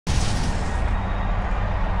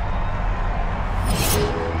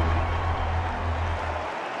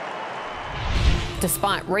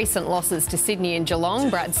Despite recent losses to Sydney and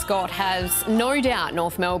Geelong, Brad Scott has no doubt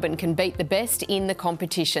North Melbourne can beat the best in the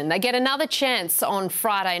competition. They get another chance on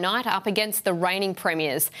Friday night up against the reigning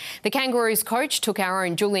premiers. The Kangaroos coach took our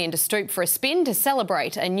own Julian de Stoop for a spin to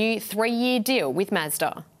celebrate a new 3-year deal with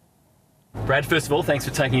Mazda. Brad, first of all, thanks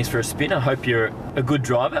for taking us for a spin. I hope you're a good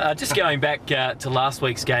driver. Just going back to last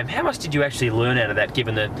week's game, how much did you actually learn out of that,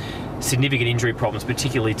 given the significant injury problems,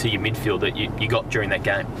 particularly to your midfield, that you got during that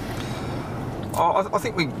game? I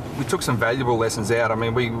think we took some valuable lessons out. I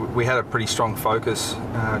mean, we had a pretty strong focus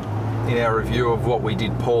in our review of what we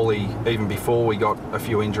did poorly even before we got a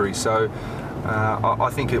few injuries. So I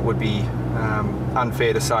think it would be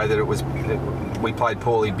unfair to say that we played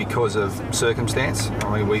poorly because of circumstance.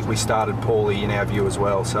 I mean, we started poorly in our view as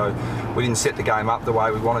well. So we didn't set the game up the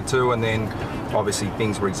way we wanted to, and then obviously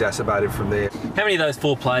things were exacerbated from there. How many of those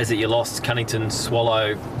 4 players that you lost, Cunnington,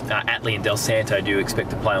 Swallow, Atley and Del Santo, do you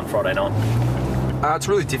expect to play on Friday night? It's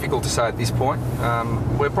really difficult to say at this point.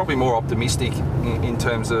 We're probably more optimistic in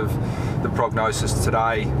terms of the prognosis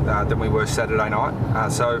today than we were Saturday night.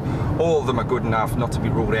 So all of them are good enough not to be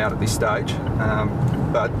ruled out at this stage.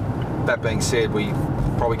 But that being said, we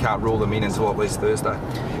probably can't rule them in until at least Thursday.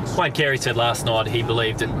 Wayne Carey said last night he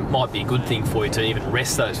believed it might be a good thing for you to even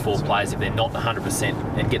rest those 4 players if they're not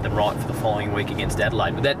 100% and get them right for the following week against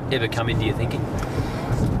Adelaide. Would that ever come into your thinking?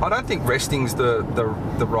 I don't think resting's the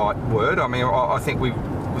right word. I mean, I think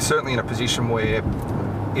we're certainly in a position where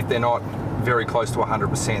if they're not very close to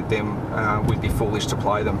 100%, then we'd be foolish to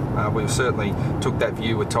play them. We certainly took that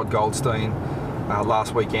view with Todd Goldstein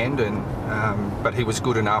last weekend, but he was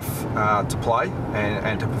good enough to play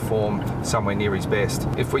and to perform somewhere near his best.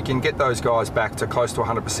 If we can get those guys back to close to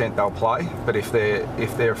 100%, they'll play. But if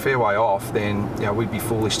they're a fair way off, then we'd be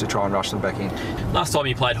foolish to try and rush them back in. Last time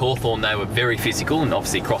you played Hawthorn, they were very physical and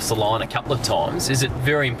obviously crossed the line a couple of times. Is it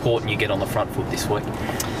very important you get on the front foot this week?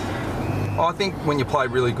 I think when you play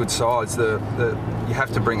really good sides, you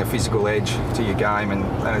have to bring a physical edge to your game,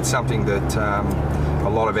 and it's something that a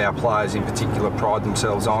lot of our players in particular pride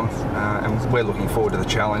themselves on, and we're looking forward to the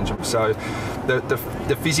challenge. So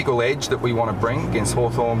the physical edge that we want to bring against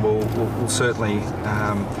Hawthorn will certainly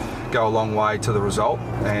go a long way to the result,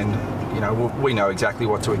 and we know exactly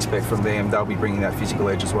what to expect from them. They'll be bringing that physical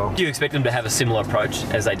edge as well. Do you expect them to have a similar approach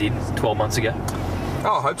as they did 12 months ago?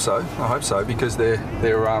 Oh, I hope so, because they've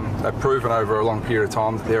proven over a long period of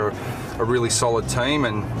time that they're a really solid team,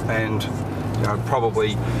 and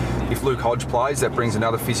probably if Luke Hodge plays, that brings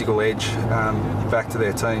another physical edge back to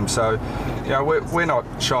their team. So we're not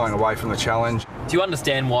shying away from the challenge. Do you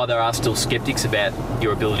understand why there are still sceptics about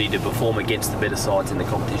your ability to perform against the better sides in the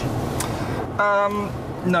competition?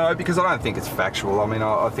 No, because I don't think it's factual. I mean,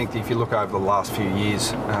 I think if you look over the last few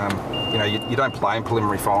years, you don't play in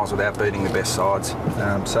preliminary finals without beating the best sides.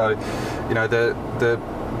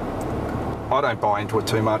 I don't buy into it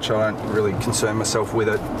too much. I don't really concern myself with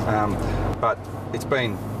it. But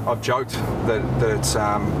I've joked that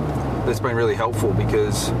it's been really helpful,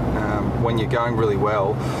 because when you're going really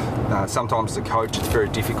well, sometimes as a coach, it's very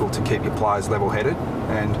difficult to keep your players level-headed,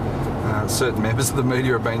 and certain members of the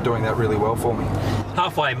media have been doing that really well for me.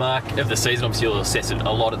 Halfway mark of the season, obviously you'll assess it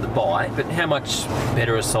a lot at the bye, but how much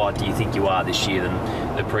better a side do you think you are this year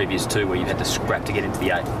than the previous 2 where you've had to scrap to get into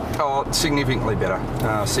the 8? Oh, significantly better.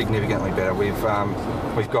 Significantly better. We've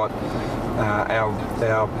got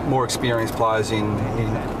our more experienced players in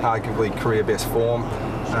arguably career best form.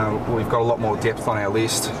 We've got a lot more depth on our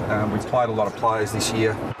list. We've played a lot of players this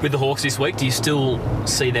year. With the Hawks this week, do you still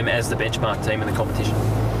see them as the benchmark team in the competition?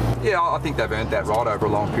 Yeah, I think they've earned that right over a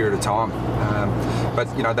long period of time. But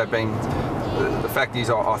they've been. The fact is,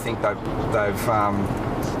 I think they've.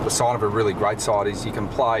 The sign of a really great side is you can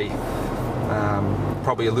play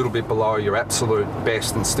probably a little bit below your absolute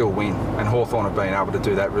best and still win. And Hawthorn have been able to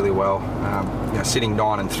do that really well. Sitting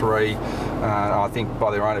 9-3, I think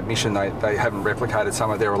by their own admission they haven't replicated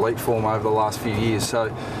some of their elite form over the last few years.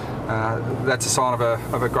 So that's a sign of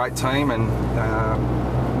a great team, and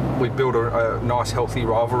we've built a nice healthy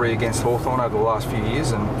rivalry against Hawthorn over the last few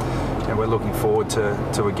years, and we're looking forward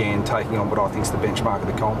to again taking on what I think is the benchmark of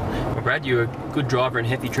the comp. Well, Brad, you're a good driver in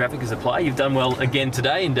heavy traffic as a player. You've done well again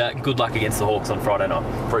today, and good luck against the Hawks on Friday night.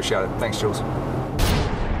 Appreciate it. Thanks, Jules.